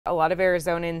A lot of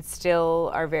Arizonans still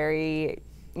are very,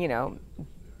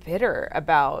 bitter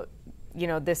about,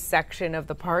 this section of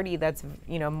the party that's,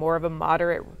 more of a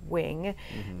moderate wing,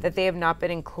 that they have not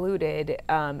been included,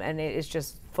 and it is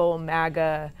just full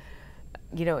MAGA,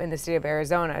 in the state of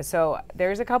Arizona. So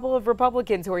there's a couple of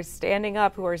Republicans who are standing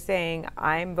up, who are saying,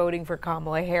 I'm voting for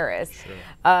Kamala Harris.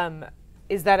 Sure.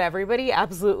 Is that everybody?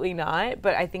 Absolutely not,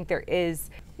 but I think there is.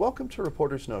 Welcome to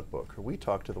Reporter's Notebook, where we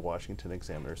talk to the Washington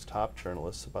Examiner's top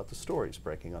journalists about the stories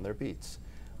breaking on their beats.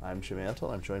 I'm Jim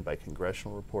Antle. I'm joined by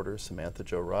Congressional reporter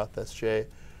Samantha-Jo Roth, SJ.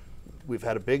 We've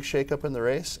had a big shakeup in the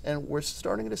race, and we're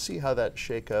starting to see how that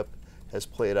shakeup has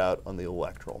played out on the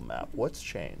electoral map. What's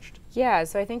changed? Yeah,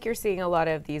 so I think you're seeing a lot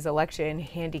of these election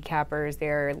handicappers.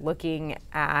 They're looking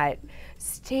at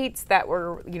states that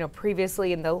were,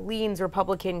 previously in the leans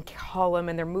Republican column,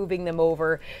 and they're moving them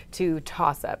over to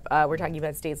toss-up. We're talking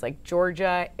about states like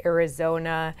Georgia,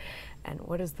 Arizona, and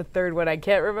what is the third one? I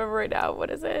can't remember right now. What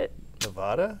is it?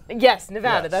 Nevada? Yes,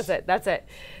 Nevada. Yes. That's it.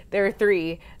 There are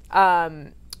three.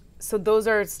 So those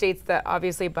are states that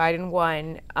obviously Biden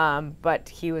won, but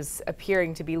he was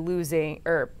appearing to be losing,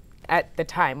 or at the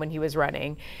time when he was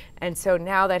running. And so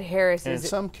now that Harris and is— in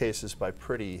some cases by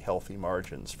pretty healthy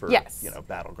margins for, yes,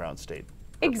 battleground state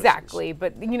purposes. Exactly,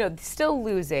 but, still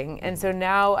losing. And so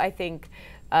now I think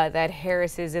that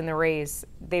Harris is in the race.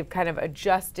 They've kind of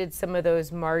adjusted some of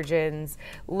those margins,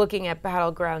 looking at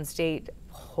battleground state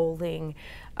polling.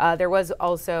 There was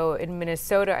also in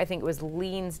Minnesota, I think it was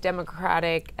leans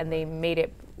Democratic, and they made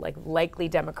it likely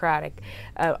Democratic.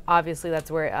 Obviously, that's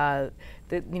where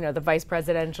the vice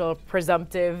presidential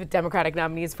presumptive Democratic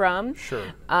nominee is from. Sure.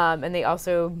 And they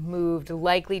also moved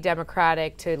likely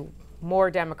Democratic to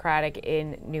more Democratic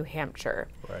in New Hampshire.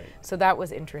 Right. So that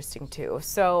was interesting too.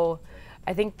 So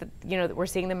I think that we're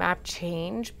seeing the map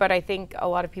change, but I think a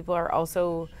lot of people are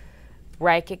also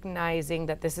recognizing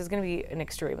that this is going to be an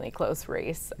extremely close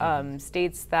race.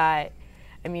 States that,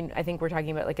 I think we're talking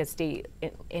about like a state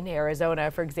in Arizona,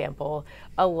 for example,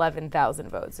 11,000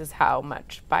 votes is how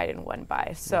much Biden won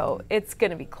by. So it's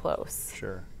going to be close.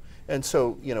 Sure. And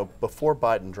so, before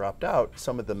Biden dropped out,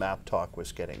 some of the map talk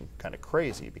was getting kind of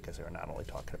crazy because they were not only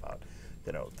talking about,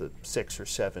 the 6 or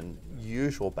 7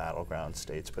 usual battleground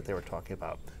states, but they were talking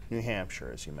about New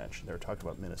Hampshire, as you mentioned. They were talking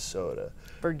about Minnesota.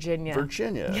 Virginia.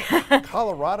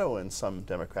 Colorado in some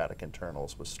Democratic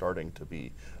internals was starting to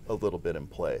be a little bit in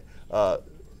play.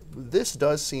 This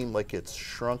does seem like it's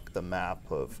shrunk the map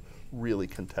of really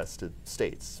contested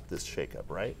states, this shakeup,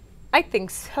 right? I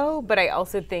think so, but I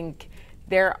also think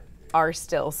there are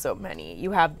still so many.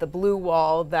 You have the blue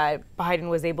wall that Biden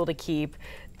was able to keep.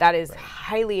 That is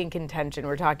highly in contention.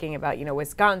 We're talking about,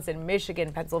 Wisconsin,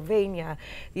 Michigan, Pennsylvania.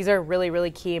 These are really, really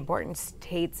key important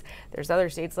states. There's other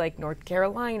states like North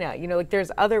Carolina.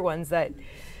 There's other ones that,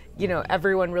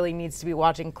 everyone really needs to be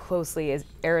watching closely, as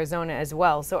Arizona as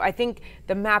well. So I think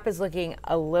the map is looking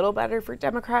a little better for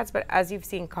Democrats, but as you've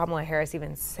seen Kamala Harris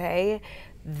even say,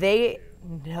 they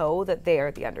know that they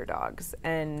are the underdogs.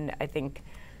 And I think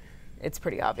it's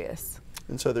pretty obvious.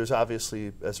 And so there's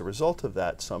obviously, as a result of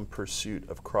that, some pursuit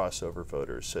of crossover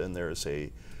voters. And there's a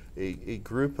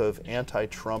group of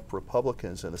anti-Trump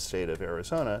Republicans in the state of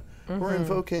Arizona who are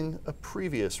invoking a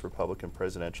previous Republican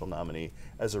presidential nominee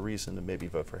as a reason to maybe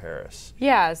vote for Harris.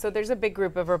 Yeah, so there's a big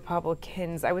group of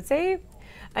Republicans. I would say,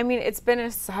 it's been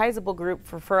a sizable group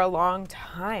for a long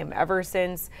time, ever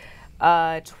since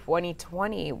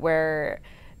 2020, where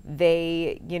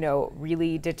they,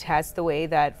 really detest the way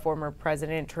that former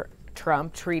President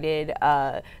Trump treated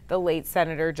the late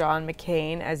Senator John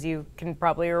McCain. As you can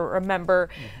probably remember,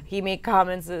 he made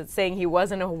comments saying he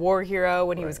wasn't a war hero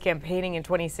when he was campaigning in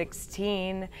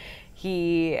 2016.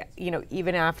 He,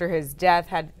 even after his death,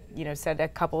 had, said a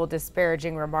couple of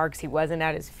disparaging remarks. He wasn't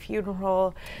at his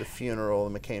funeral. The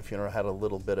McCain funeral, had a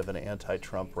little bit of an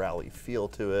anti-Trump rally feel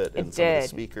to it. It some did. of the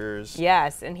speakers.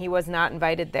 Yes, and he was not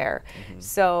invited there.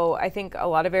 So I think a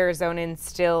lot of Arizonans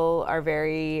still are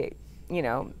very,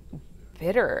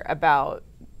 bitter about,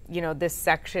 this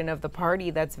section of the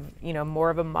party that's, more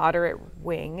of a moderate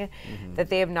wing, that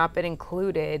they have not been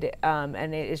included,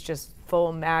 and it is just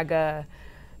full MAGA,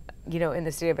 in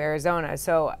the state of Arizona.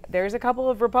 So there's a couple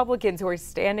of Republicans who are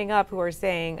standing up, who are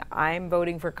saying, I'm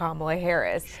voting for Kamala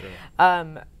Harris.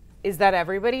 Sure. Is that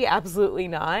everybody? Absolutely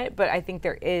not. But I think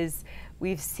there is,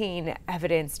 we've seen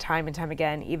evidence time and time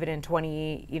again, even in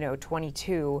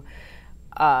 2022,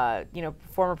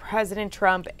 former President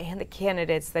Trump and the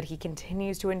candidates that he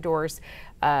continues to endorse,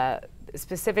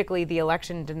 specifically the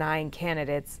election denying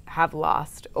candidates, have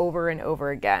lost over and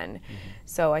over again.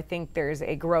 So I think there's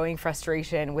a growing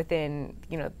frustration within,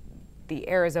 the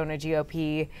Arizona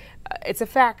GOP, it's a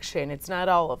faction, it's not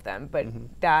all of them, but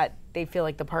that they feel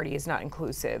like the party is not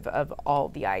inclusive of all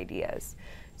the ideas.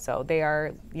 So they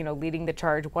are, leading the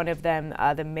charge. One of them,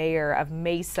 the mayor of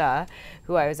Mesa,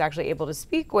 who I was actually able to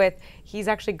speak with, he's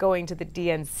actually going to the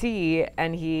DNC,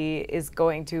 and he is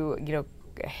going to,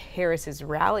 Harris's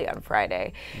rally on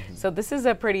Friday. So this is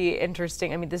a pretty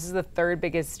interesting, this is the third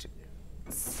biggest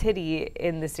city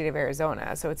in the state of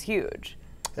Arizona, so it's huge.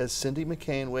 Has Cindy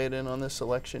McCain weighed in on this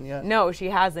election yet? No, she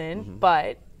hasn't,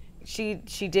 but she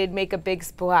did make a big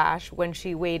splash when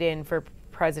she weighed in for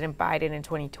President Biden in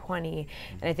 2020,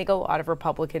 and I think a lot of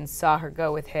Republicans saw her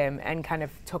go with him and kind of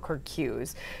took her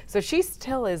cues. So she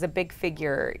still is a big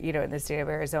figure, in the state of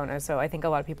Arizona, so I think a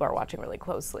lot of people are watching really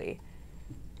closely.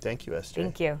 Thank you, SJ.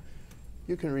 Thank you.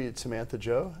 You can read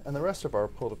Samantha-Jo and the rest of our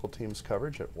political team's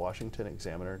coverage at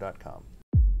washingtonexaminer.com.